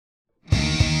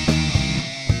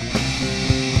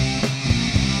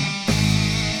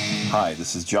Hi,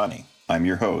 this is Johnny. I'm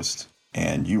your host,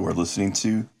 and you are listening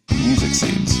to Music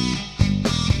Seeds,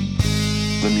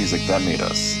 the music that made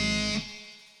us.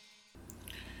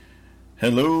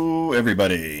 Hello,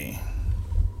 everybody.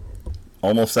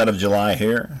 Almost out of July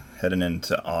here, heading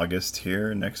into August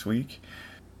here next week.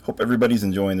 Hope everybody's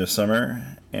enjoying their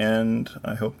summer, and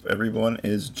I hope everyone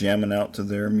is jamming out to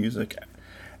their music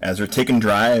as they're taking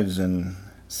drives and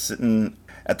sitting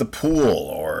at the pool,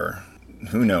 or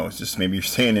who knows, just maybe you're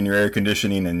staying in your air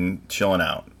conditioning and chilling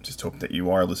out. Just hope that you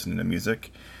are listening to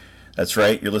music. That's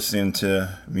right, you're listening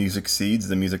to Music Seeds,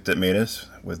 the music that made us,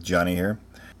 with Johnny here.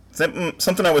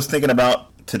 Something I was thinking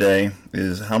about today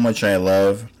is how much I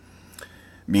love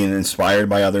being inspired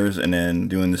by others and then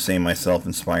doing the same myself,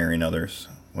 inspiring others.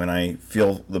 When I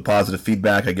feel the positive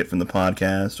feedback I get from the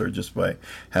podcast or just by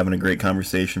having a great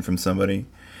conversation from somebody,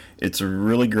 it's a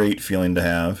really great feeling to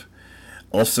have.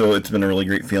 Also, it's been a really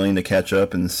great feeling to catch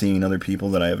up and seeing other people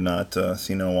that I have not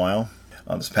seen in a while.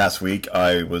 This past week,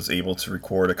 I was able to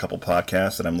record a couple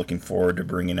podcasts that I'm looking forward to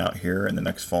bringing out here in the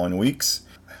next following weeks.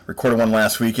 Recorded one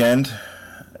last weekend,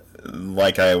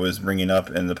 like I was bringing up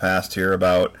in the past here,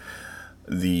 about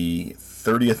the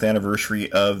 30th anniversary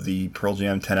of the Pearl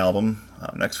Jam 10 album.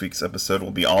 Next week's episode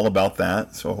will be all about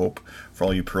that, so I hope for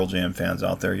all you Pearl Jam fans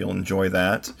out there, you'll enjoy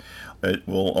that. It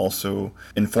will also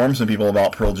inform some people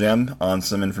about Pearl Jam on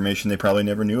some information they probably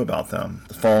never knew about them.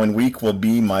 The following week will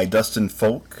be my Dustin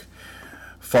Folk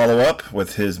follow-up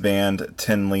with his band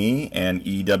Tin Lee and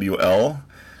EWL.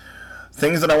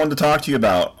 Things that I wanted to talk to you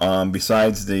about,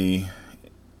 besides the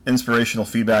inspirational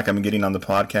feedback I'm getting on the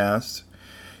podcast,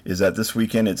 is that this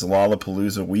weekend it's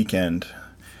Lollapalooza weekend.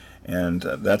 And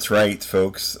that's right,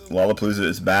 folks. Lollapalooza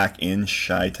is back in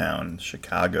Chi-Town,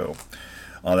 Chicago.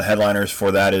 The headliners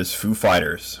for that is Foo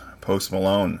Fighters, Post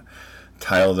Malone,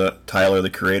 Tyler the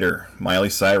Creator,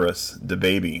 Miley Cyrus,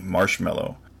 DaBaby,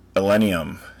 Marshmello,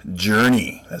 Illenium,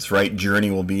 Journey. That's right, Journey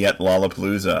will be at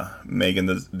Lollapalooza. Megan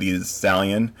Thee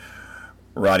Stallion,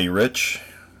 Roddy Ricch,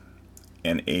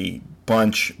 and a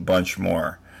bunch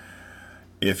more.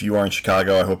 If you are in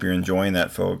Chicago, I hope you're enjoying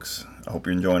that, folks. I hope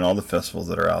you're enjoying all the festivals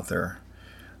that are out there.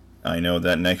 I know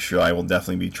that next year I will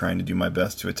definitely be trying to do my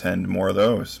best to attend more of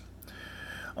those.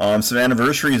 Some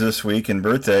anniversaries this week and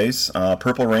birthdays.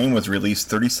 Purple Rain was released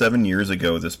 37 years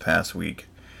ago this past week.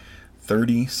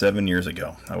 37 years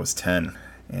ago. I was 10.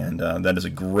 And that is a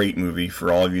great movie.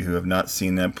 For all of you who have not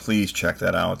seen that, please check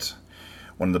that out.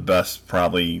 One of the best,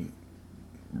 probably,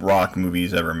 rock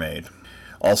movies ever made.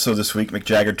 Also this week, Mick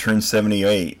Jagger turned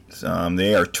 78.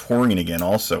 They are touring again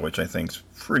also, which I think is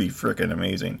pretty freaking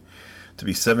amazing. To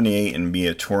be 78 and be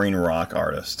a touring rock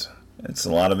artist. It's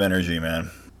a lot of energy,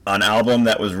 man. An album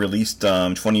that was released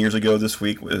 20 years ago this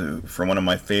week from one of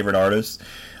my favorite artists,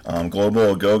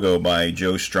 Global A Go-Go by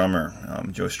Joe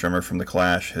Strummer. Joe Strummer from The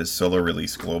Clash, his solo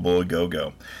release, Global A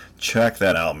Go-Go. Check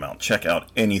that album out. Check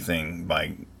out anything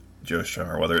by Joe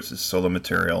Strummer, whether it's his solo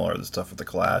material or the stuff with The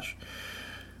Clash.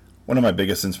 One of my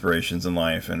biggest inspirations in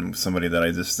life, and somebody that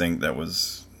I just think that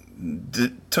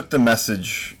took the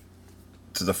message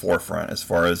to the forefront as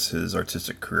far as his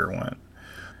artistic career went.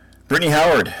 Brittany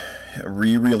Howard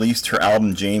re-released her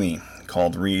album Jamie,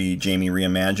 called Jamie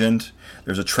Reimagined.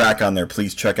 There's a track on there,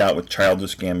 please check out, with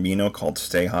Childish Gambino, called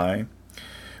Stay High.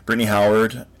 Brittany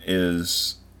Howard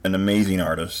is an amazing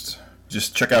artist.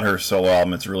 Just check out her solo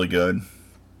album, it's really good.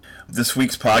 This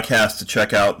week's podcast to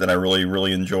check out that I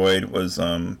really enjoyed was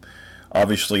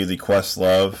obviously the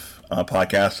Questlove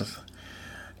podcast,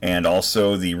 and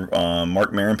also the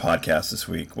Marc Maron podcast this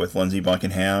week with Lindsey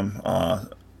Buckingham,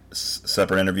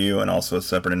 separate interview, and also a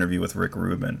separate interview with Rick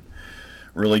Rubin.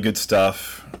 Really good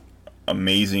stuff.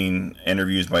 Amazing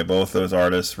interviews by both those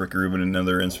artists. Rick Rubin,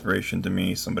 another inspiration to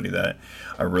me, somebody that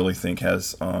I really think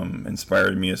has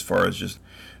inspired me as far as just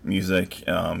music,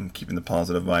 keeping the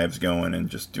positive vibes going and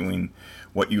just doing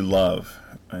what you love.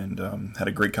 And had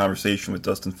a great conversation with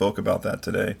Dustin Folk about that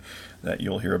today that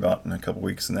you'll hear about in a couple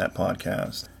weeks in that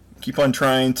podcast. Keep on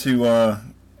trying to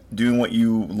doing what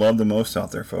you love the most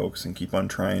out there, folks, and keep on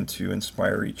trying to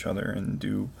inspire each other and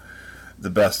do the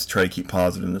best to try to keep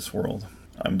positive in this world.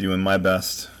 I'm doing my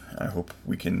best. I hope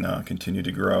we can continue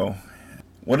to grow.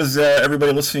 What is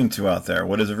everybody listening to out there?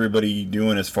 What is everybody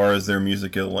doing as far as their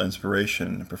musical inspiration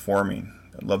and performing?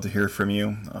 I'd love to hear from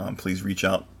you. Please reach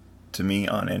out to me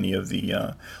on any of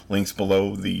the links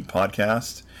below the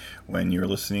podcast when you're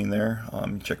listening there.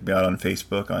 Check me out on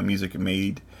Facebook on Music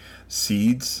Made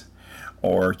Seeds,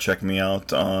 or check me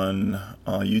out on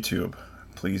YouTube.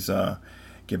 Please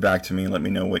get back to me and let me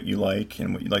know what you like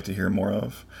and what you'd like to hear more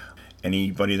of.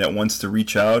 Anybody that wants to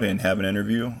reach out and have an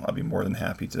interview, I'll be more than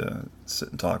happy to sit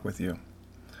and talk with you.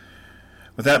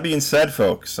 With that being said,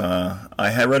 folks, I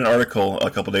had read an article a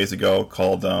couple days ago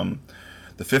called The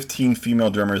 15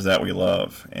 Female Drummers That We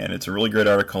Love, and it's a really great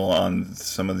article on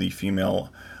some of the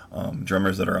female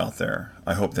drummers that are out there.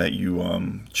 I hope that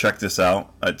you check this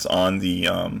out. It's on the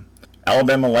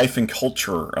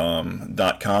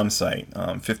AlabamaLifeAndCulture.com site.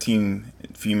 15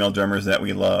 female drummers that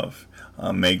we love.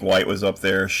 Meg White was up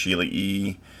there, Sheila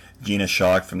E., Gina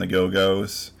Shock from the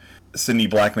Go-Go's, Cindy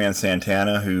Blackman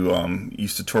Santana, who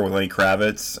used to tour with Lenny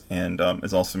Kravitz and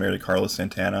is also married to Carlos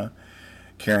Santana,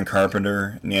 Karen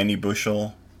Carpenter, Nandi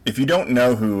Bushell. If you don't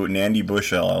know who Nandi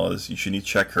Bushell is, you should need to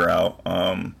check her out.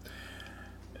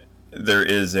 There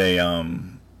is a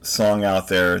song out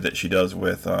there that she does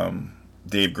with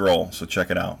Dave Grohl, so check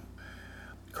it out.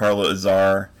 Carla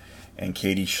Azar and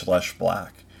Katie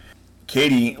Schlesch-Black.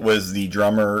 Katie was the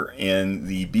drummer in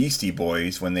the Beastie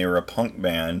Boys when they were a punk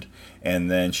band,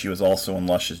 and then she was also in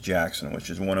Luscious Jackson, which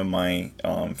is one of my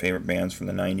favorite bands from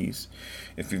the 90s.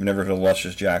 If you've never heard of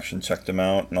Luscious Jackson, check them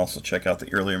out, and also check out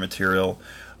the earlier material,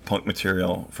 punk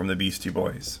material from the Beastie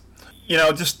Boys. You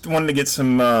know, just wanted to get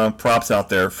some props out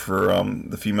there for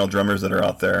the female drummers that are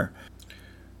out there.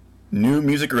 New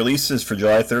music releases for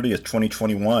July 30th,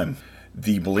 2021.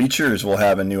 The Bleachers will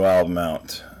have a new album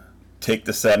out. Take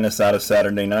the Sadness Out of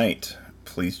Saturday Night.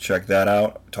 Please check that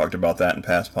out. Talked about that in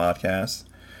past podcasts.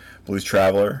 Blues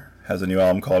Traveler has a new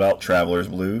album called out, Traveler's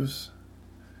Blues.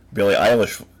 Billie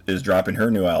Eilish is dropping her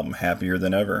new album, Happier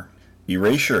Than Ever.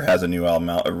 Erasure has a new album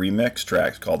out, a remix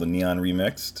track called The Neon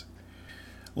Remixed.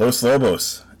 Los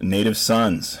Lobos, Native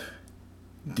Sons.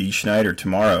 Dee Schneider,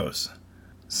 Tomorrows.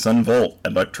 Sun Volt,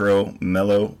 Electro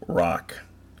Mellow Rock.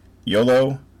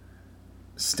 YOLO,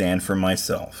 Stand For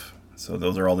Myself. So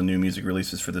those are all the new music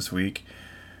releases for this week.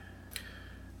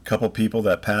 A couple people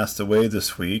that passed away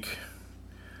this week.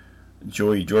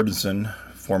 Joey Jordison,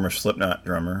 former Slipknot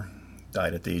drummer,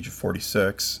 died at the age of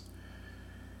 46.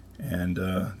 And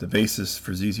the bassist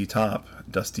for ZZ Top,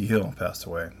 Dusty Hill, passed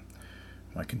away.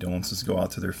 My condolences go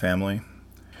out to their family.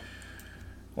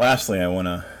 Lastly, I want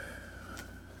to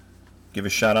give a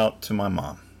shout out to my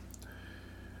mom.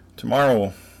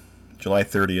 Tomorrow, July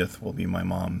 30th, will be my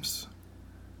mom's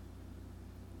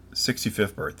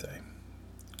 65th birthday.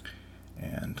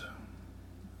 And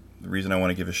the reason I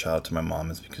want to give a shout out to my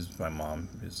mom is because my mom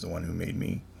is the one who made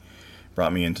me,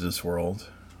 brought me into this world.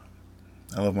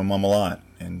 I love my mom a lot,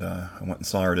 and I went and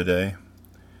saw her today.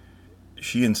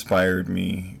 She inspired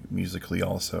me musically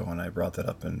also, and I brought that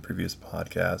up in previous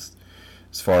podcasts,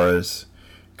 as far as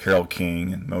Carole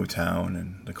King and Motown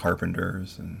and the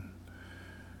Carpenters and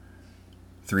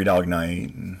Three Dog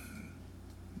Night. And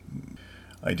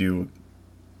I do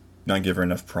not give her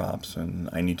enough props, and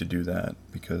I need to do that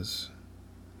because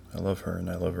I love her and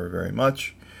I love her very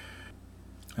much.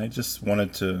 I just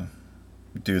wanted to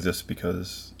do this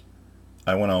because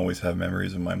I want to always have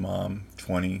memories of my mom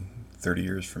 20, 30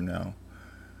 years from now.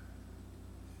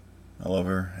 I love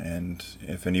her, and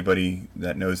if anybody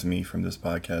that knows me from this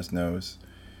podcast knows,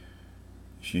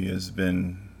 she has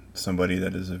been somebody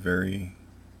that is a very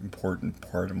important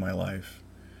part of my life.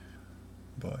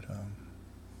 But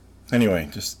anyway,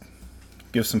 just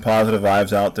give some positive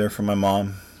vibes out there for my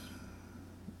mom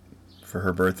for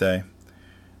her birthday.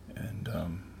 And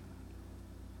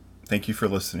thank you for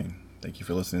listening. Thank you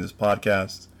for listening to this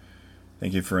podcast.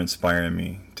 Thank you for inspiring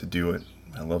me to do it.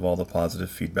 I love all the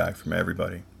positive feedback from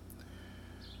everybody.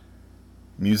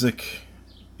 Music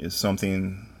is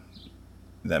something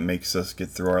that makes us get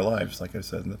through our lives, like I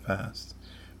said in the past.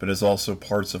 But it's also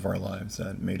parts of our lives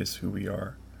that made us who we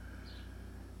are.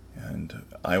 And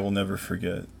I will never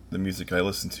forget the music I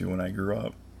listened to when I grew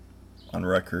up, on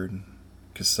record,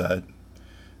 cassette,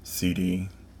 CD,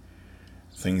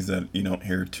 things that you don't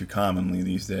hear too commonly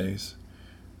these days,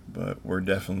 but were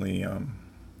definitely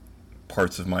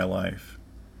parts of my life.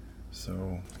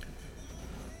 So,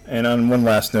 and on one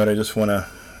last note, I just want to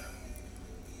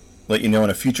let you know in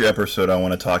a future episode I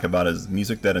want to talk about is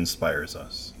music that inspires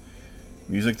us.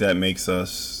 Music that makes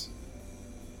us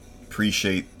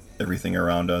appreciate everything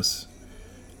around us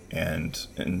and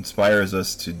inspires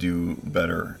us to do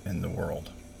better in the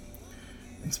world.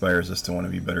 Inspires us to want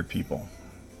to be better people.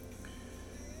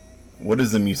 What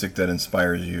is the music that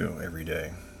inspires you every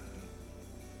day?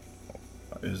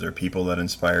 Is there people that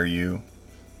inspire you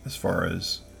as far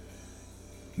as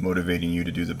motivating you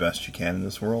to do the best you can in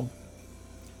this world?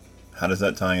 How does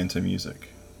that tie into music?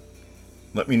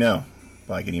 Let me know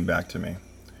by getting back to me.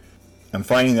 I'm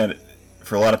finding that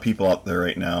for a lot of people out there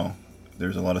right now,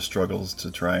 there's a lot of struggles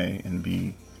to try and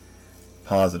be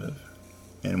positive.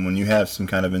 And when you have some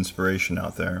kind of inspiration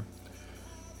out there,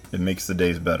 it makes the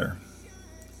days better.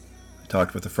 I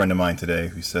talked with a friend of mine today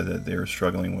who said that they were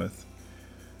struggling with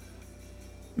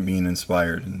being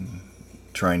inspired and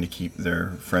trying to keep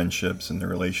their friendships and their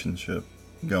relationship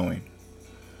going.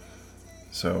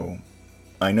 So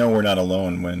I know we're not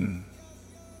alone when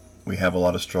we have a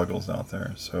lot of struggles out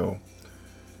there. So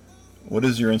what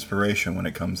is your inspiration when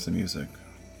it comes to music?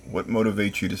 What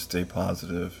motivates you to stay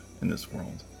positive in this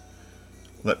world?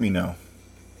 Let me know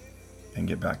and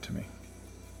get back to me.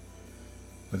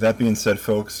 With that being said,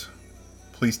 folks,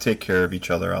 please take care of each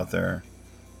other out there.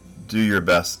 Do your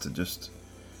best to just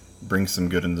bring some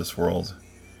good in this world,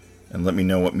 and let me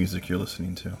know what music you're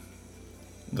listening to.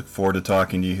 Look forward to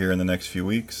talking to you here in the next few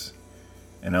weeks,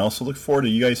 and I also look forward to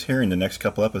you guys hearing the next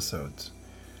couple episodes.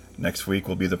 Next week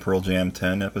will be the Pearl Jam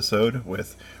 10 episode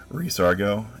with Reese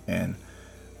Argo and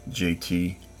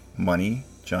JT Money,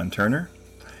 John Turner.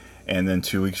 And then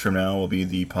 2 weeks from now will be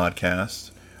the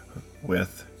podcast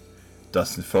with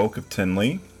Dustin Folk of Tin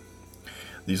Lee.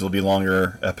 These will be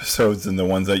longer episodes than the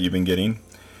ones that you've been getting.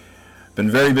 Been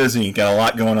very busy, got a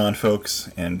lot going on, folks,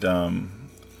 and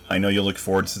I know you'll look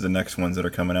forward to the next ones that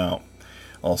are coming out.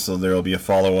 Also, there will be a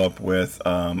follow-up with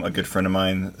a good friend of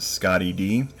mine, Scotty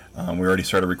D. We already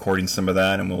started recording some of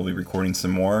that, and we'll be recording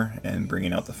some more and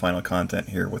bringing out the final content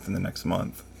here within the next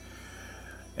month.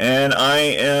 And I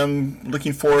am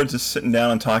looking forward to sitting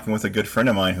down and talking with a good friend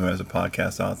of mine who has a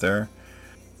podcast out there.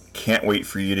 Can't wait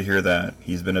for you to hear that.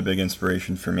 He's been a big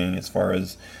inspiration for me as far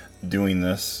as doing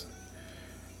this.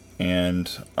 And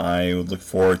I would look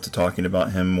forward to talking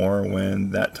about him more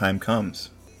when that time comes.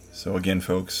 So again,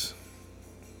 folks,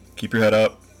 keep your head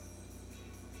up.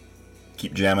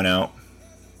 Keep jamming out.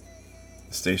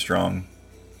 Stay strong.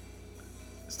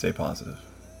 Stay positive.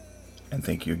 And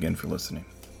thank you again for listening.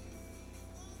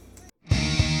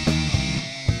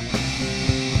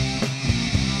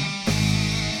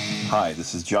 Hi,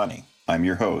 this is Johnny. I'm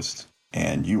your host,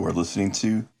 and you are listening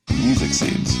to Music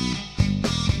Seeds.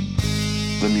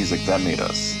 The music that made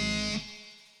us.